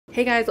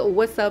Hey guys,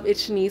 what's up?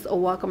 It's Shanice.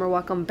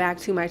 Welcome back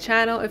to my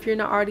channel. If you're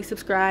not already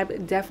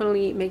subscribed,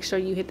 definitely make sure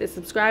you hit the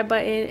subscribe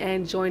button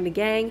and join the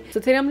gang. So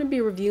today I'm going to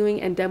be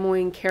reviewing and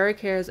demoing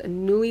Keracare's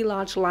newly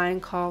launched line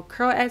called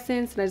Curl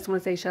Essence, and I just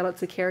want to say shout out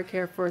to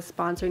Keracare for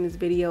sponsoring this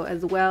video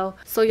as well.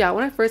 So yeah,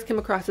 when I first came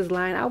across this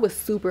line, I was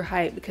super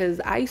hyped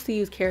because I used to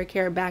use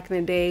Keracare back in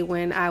the day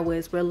when I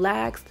was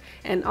relaxed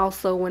and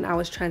also when I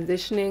was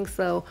transitioning.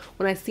 So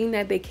when I seen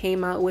that they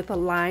came out with a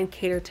line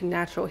catered to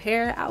natural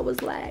hair, I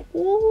was like,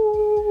 ooh.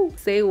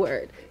 Say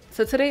word.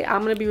 So today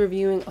I'm going to be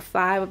reviewing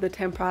 5 of the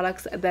 10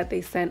 products that they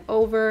sent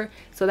over.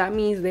 So that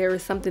means there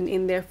is something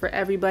in there for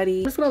everybody.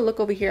 I'm just going to look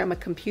over here at my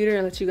computer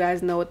and let you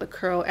guys know what the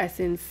Curl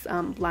Essence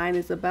line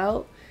is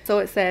about. So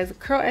it says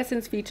Curl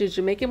Essence features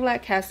Jamaican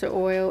black castor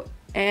oil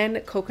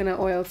and coconut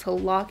oil to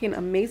lock in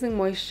amazing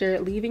moisture,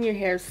 leaving your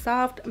hair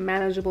soft,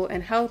 manageable,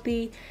 and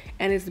healthy,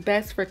 and is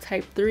best for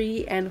type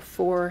 3 and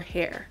 4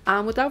 hair.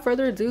 Without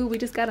further ado, we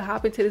just gotta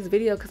hop into this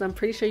video because I'm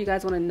pretty sure you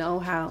guys want to know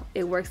how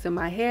it works in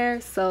my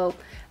hair, so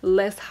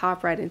let's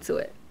hop right into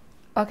it.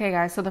 Okay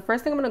guys, so the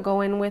first thing I'm going to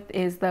go in with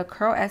is the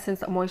Curl Essence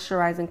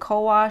Moisturizing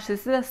Co-Wash.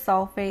 This is a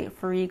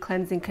sulfate-free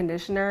cleansing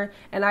conditioner,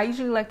 and I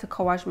usually like to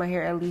co-wash my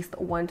hair at least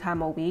 1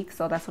 time a week,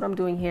 so that's what I'm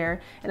doing here.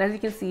 And as you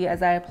can see,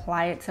 as I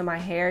apply it to my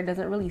hair, it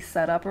doesn't really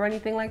set up or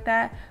anything like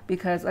that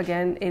because,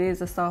 again, it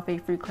is a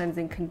sulfate-free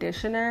cleansing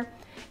conditioner,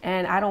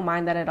 and I don't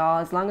mind that at all.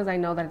 As long as I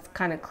know that it's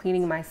kind of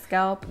cleaning my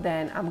scalp,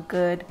 then I'm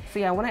good. So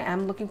yeah, when I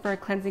am looking for a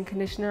cleansing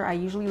conditioner, I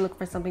usually look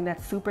for something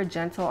that's super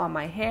gentle on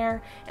my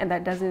hair and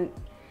that doesn't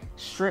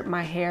strip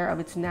my hair of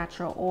its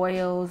natural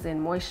oils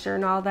and moisture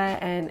and all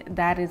that, and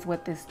that is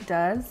what this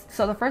does.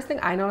 So the first thing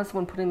I noticed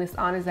when putting this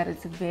on is that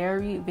it's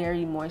very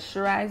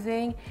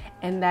moisturizing,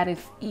 and that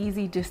it's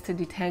easy just to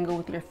detangle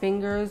with your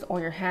fingers or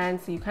your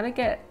hands, so you kind of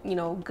get, you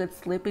know, good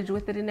slippage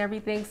with it and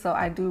everything. So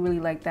I do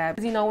really like that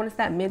because, you know, when it's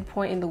that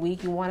midpoint in the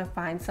week, you want to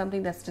find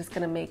something that's just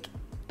gonna make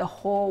the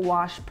whole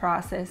wash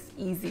process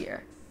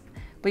easier.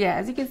 But yeah,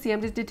 as you can see,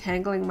 I'm just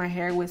detangling my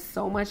hair with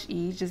so much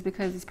ease just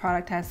because this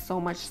product has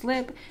so much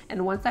slip.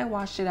 And once I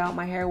washed it out,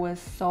 my hair was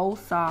so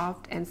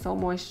soft and so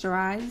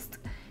moisturized,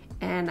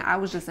 and I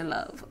was just in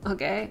love,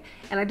 okay?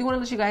 And I do want to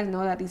let you guys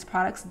know that these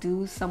products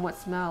do somewhat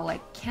smell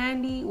like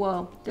candy.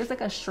 Well, there's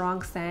like a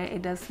strong scent.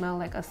 It does smell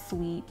like a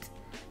sweet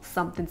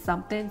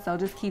something, so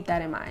just keep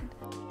that in mind.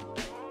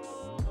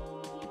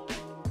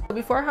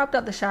 Before I hopped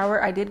out the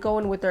shower, I did go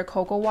in with their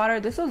cocoa water.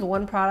 This was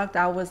one product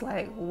I was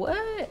like,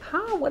 what?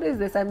 Huh? What is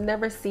this? I've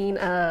never seen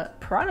a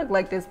product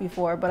like this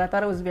before, but I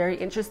thought it was very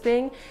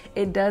interesting.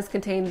 It does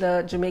contain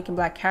the Jamaican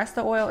black castor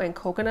oil and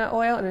coconut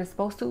oil, and it's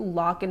supposed to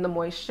lock in the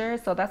moisture.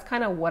 So that's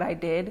kind of what I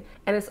did.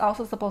 And it's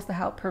also supposed to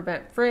help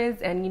prevent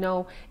frizz. And you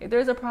know, if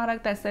there's a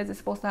product that says it's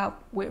supposed to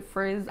help with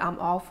frizz, I'm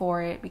all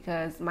for it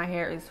because my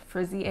hair is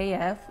frizzy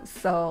AF.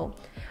 So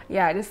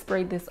yeah, I just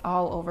sprayed this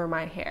all over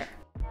my hair.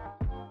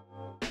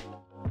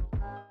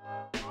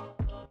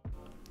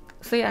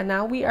 So yeah,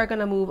 now we are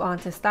gonna move on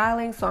to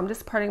styling. So I'm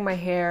just parting my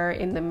hair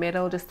in the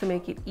middle just to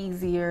make it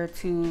easier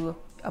to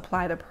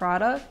apply the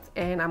product,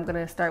 and I'm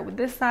gonna start with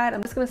this side.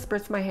 I'm just gonna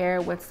spritz my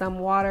hair with some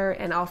water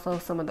and also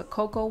some of the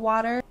cocoa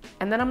water,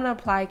 and then I'm gonna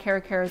apply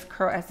Keracare's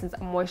Curl Essence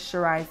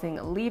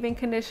Moisturizing Leave-In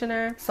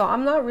Conditioner. So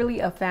I'm not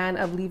really a fan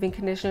of leave-in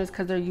conditioners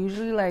because they're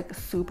usually like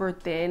super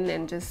thin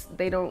and just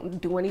they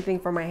don't do anything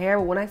for my hair.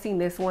 But when I seen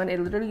this one,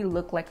 it literally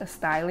looked like a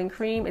styling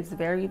cream. It's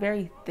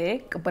very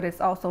thick, but it's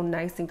also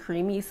nice and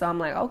creamy. So I'm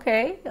like,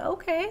 okay,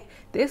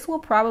 this will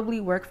probably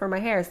work for my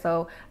hair.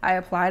 So I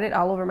applied it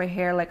all over my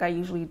hair like I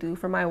usually do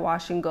for my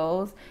wash and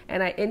goes,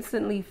 and I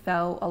instantly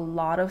felt a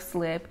lot of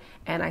slip,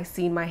 and I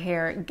seen my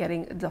hair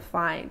getting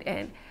defined.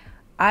 And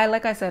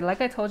like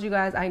I told you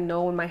guys, I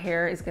know when my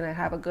hair is gonna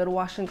have a good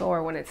wash and go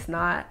or when it's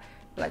not,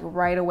 like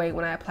right away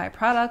when I apply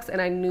products, and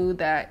I knew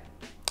that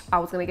I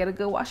was gonna get a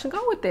good wash and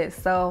go with this.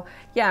 So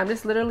yeah, I'm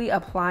just literally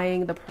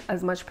applying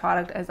as much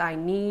product as I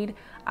need.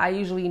 I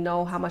usually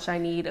know how much I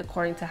need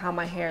according to how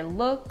my hair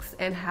looks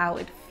and how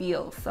it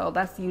feels. So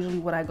that's usually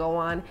what I go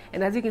on.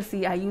 And as you can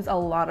see, I use a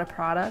lot of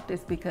product.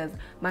 It's because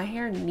my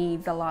hair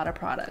needs a lot of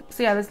product.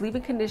 So yeah, this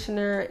leave-in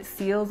conditioner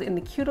seals in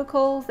the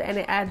cuticles, and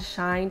it adds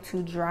shine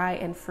to dry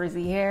and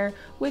frizzy hair,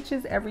 which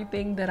is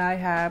everything that I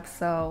have.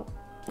 So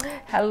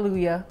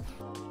hallelujah.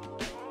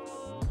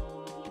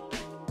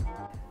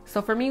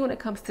 So for me, when it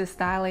comes to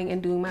styling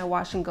and doing my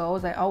wash and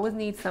goes, I always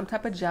need some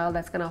type of gel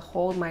that's gonna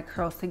hold my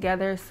curls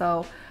together.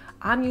 So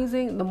I'm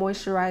using the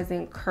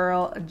Moisturizing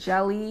Curl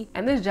Jelly,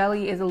 and this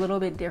jelly is a little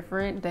bit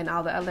different than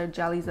all the other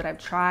jellies that I've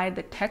tried.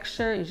 The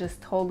texture is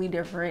just totally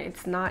different.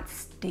 It's not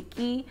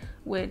sticky,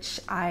 which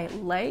I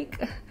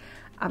like.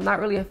 I'm not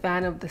really a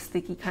fan of the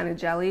sticky kind of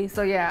jelly.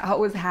 So yeah, I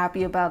was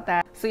happy about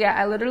that. So yeah,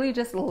 I literally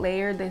just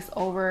layered this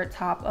over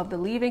top of the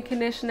leave-in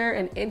conditioner,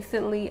 and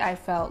instantly I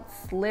felt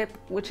slip,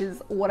 which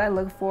is what I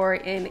look for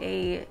in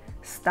a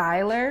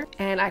styler,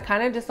 and I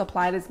kind of just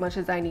applied as much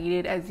as I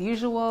needed as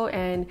usual.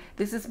 And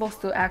this is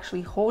supposed to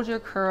actually hold your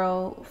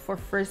curl for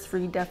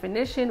frizz-free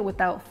definition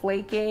without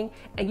flaking.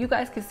 And you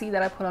guys can see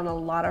that I put on a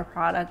lot of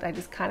product. I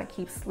just kind of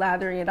keep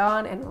slathering it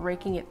on and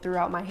raking it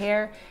throughout my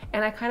hair,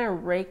 and I kind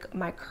of rake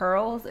my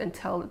curls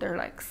until they're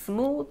like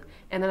smooth,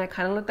 and then I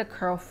kind of let the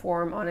curl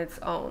form on its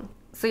own.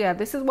 So yeah,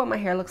 this is what my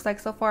hair looks like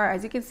so far.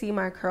 As you can see,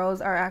 my curls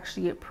are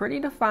actually pretty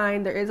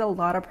defined. There is a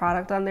lot of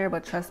product on there,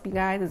 but trust me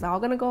guys, it's all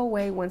gonna go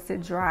away once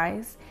it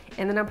dries.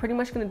 And then I'm pretty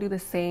much gonna do the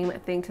same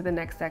thing to the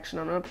next section.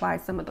 I'm gonna apply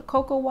some of the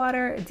cocoa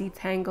water,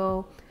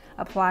 detangle,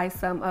 apply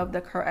some of the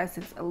Curl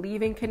Essence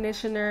leave-in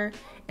conditioner,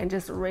 and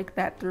just rake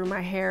that through my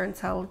hair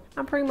until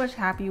I'm pretty much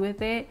happy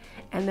with it.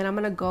 And then I'm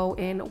gonna go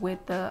in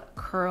with the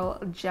curl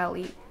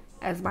jelly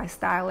as my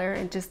styler,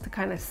 and just to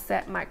kind of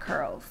set my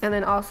curls. And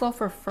then also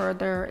for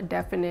further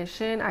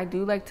definition, I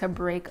do like to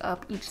break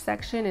up each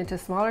section into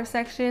smaller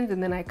sections,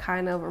 and then I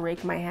kind of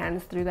rake my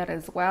hands through that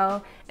as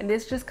well. And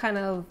this just kind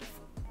of,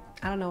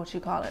 I don't know what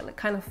you call it, like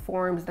kind of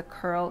forms the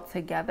curl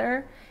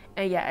together.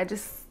 And yeah, I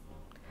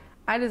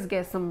just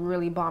get some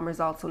really bomb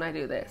results when I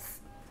do this.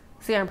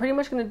 So yeah, I'm pretty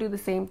much gonna do the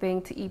same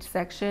thing to each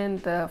section.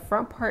 The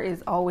front part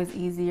is always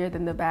easier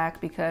than the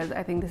back because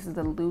I think this is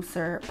the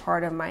looser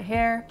part of my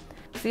hair.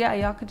 So yeah,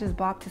 y'all could just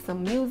bop to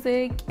some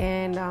music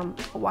and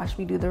watch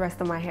me do the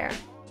rest of my hair.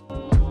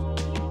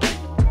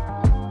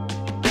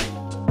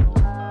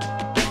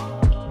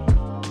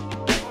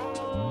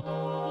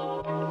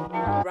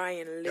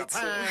 Ryan Little.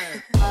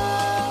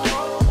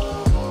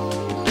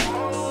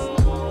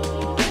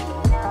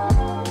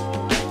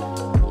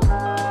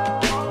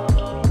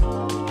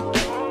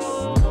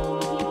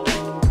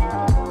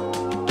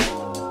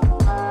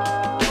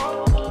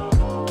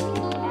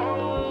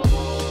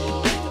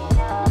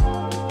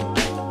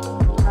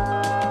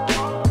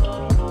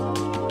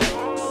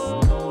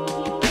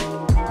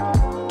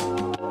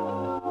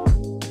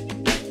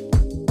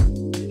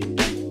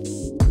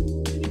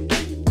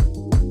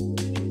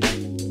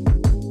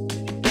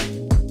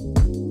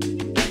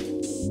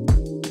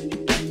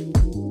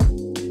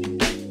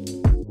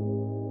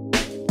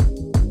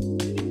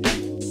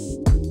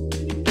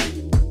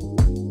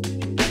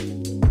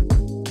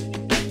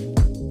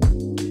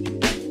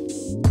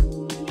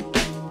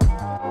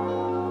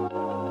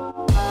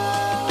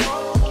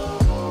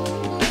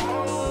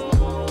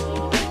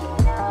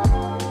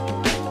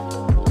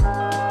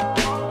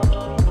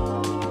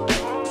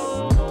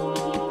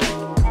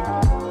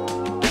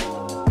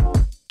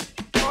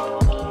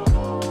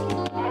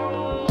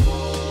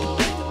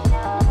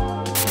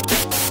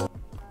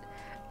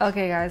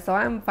 Okay guys, so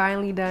I'm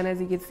finally done, as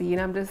you can see,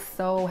 and I'm just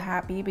so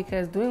happy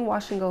because doing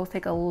wash and goes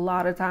take a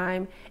lot of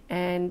time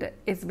and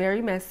it's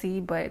very messy,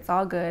 but it's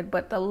all good.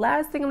 But the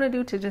last thing I'm gonna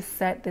do to just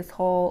set this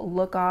whole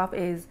look off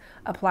is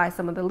apply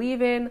some of the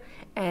leave-in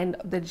and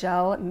the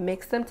gel,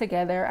 mix them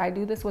together. I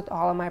do this with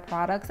all of my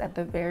products at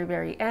the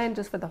very end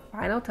just for the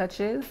final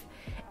touches,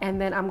 and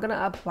then I'm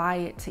gonna apply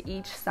it to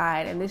each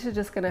side, and this is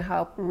just gonna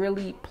help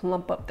really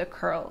plump up the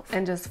curls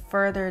and just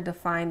further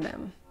define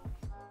them.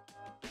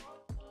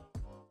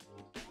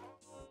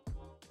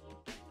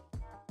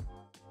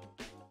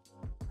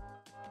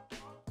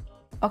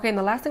 Okay, and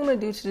the last thing I'm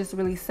gonna do to just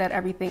really set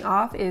everything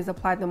off is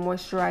apply the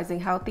moisturizing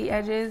healthy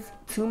edges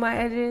to my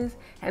edges.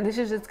 And this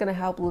is just gonna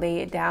help lay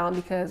it down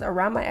because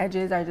around my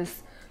edges are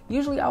just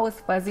usually always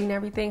fuzzy and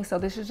everything. So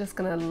this is just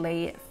gonna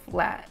lay it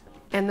flat.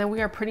 And then we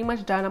are pretty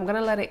much done. I'm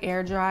gonna let it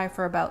air dry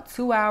for about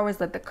 2 hours,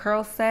 let the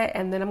curls set,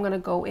 and then I'm gonna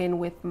go in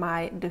with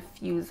my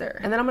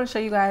diffuser. And then I'm gonna show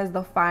you guys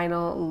the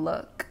final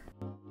look.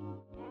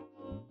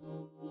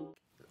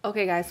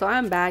 Okay guys, so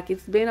I'm back.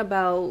 It's been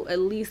about at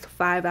least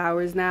 5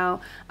 hours now.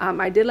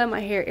 I did let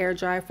my hair air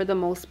dry for the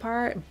most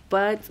part,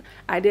 but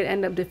I did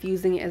end up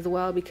diffusing it as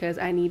well because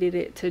I needed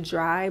it to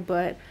dry.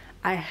 But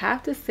I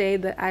have to say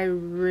that I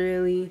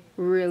really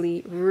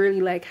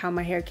like how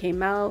my hair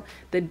came out.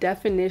 The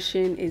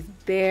definition is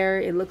there.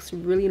 It looks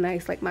really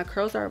nice. Like my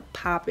curls are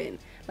popping.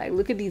 Like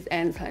look at these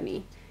ends,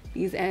 honey.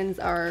 These ends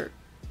are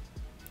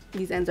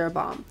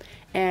bomb.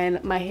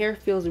 And my hair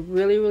feels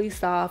really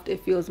soft.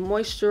 It feels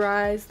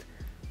moisturized.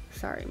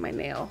 Sorry, my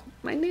nail.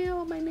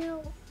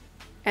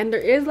 And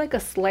there is like a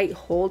slight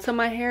hold to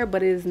my hair,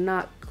 but it is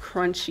not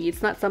crunchy.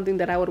 It's not something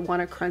that I would want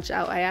to crunch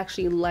out. I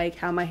actually like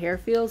how my hair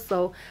feels,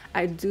 so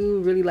I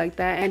do really like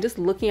that. And just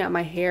looking at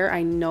my hair,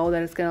 I know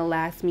that it's gonna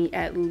last me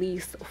at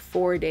least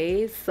 4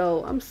 days,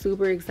 so I'm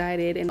super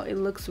excited, and it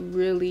looks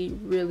really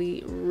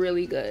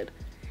good.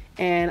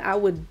 And I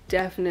would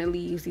definitely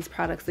use these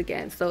products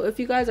again. So if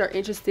you guys are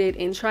interested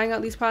in trying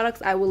out these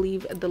products, I will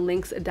leave the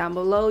links down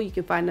below. You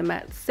can find them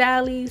at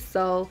Sally's.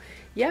 So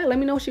yeah, let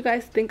me know what you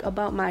guys think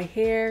about my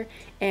hair,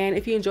 and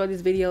if you enjoyed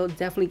this video,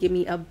 definitely give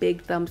me a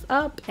big thumbs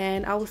up,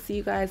 and I will see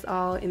you guys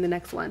all in the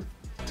next one.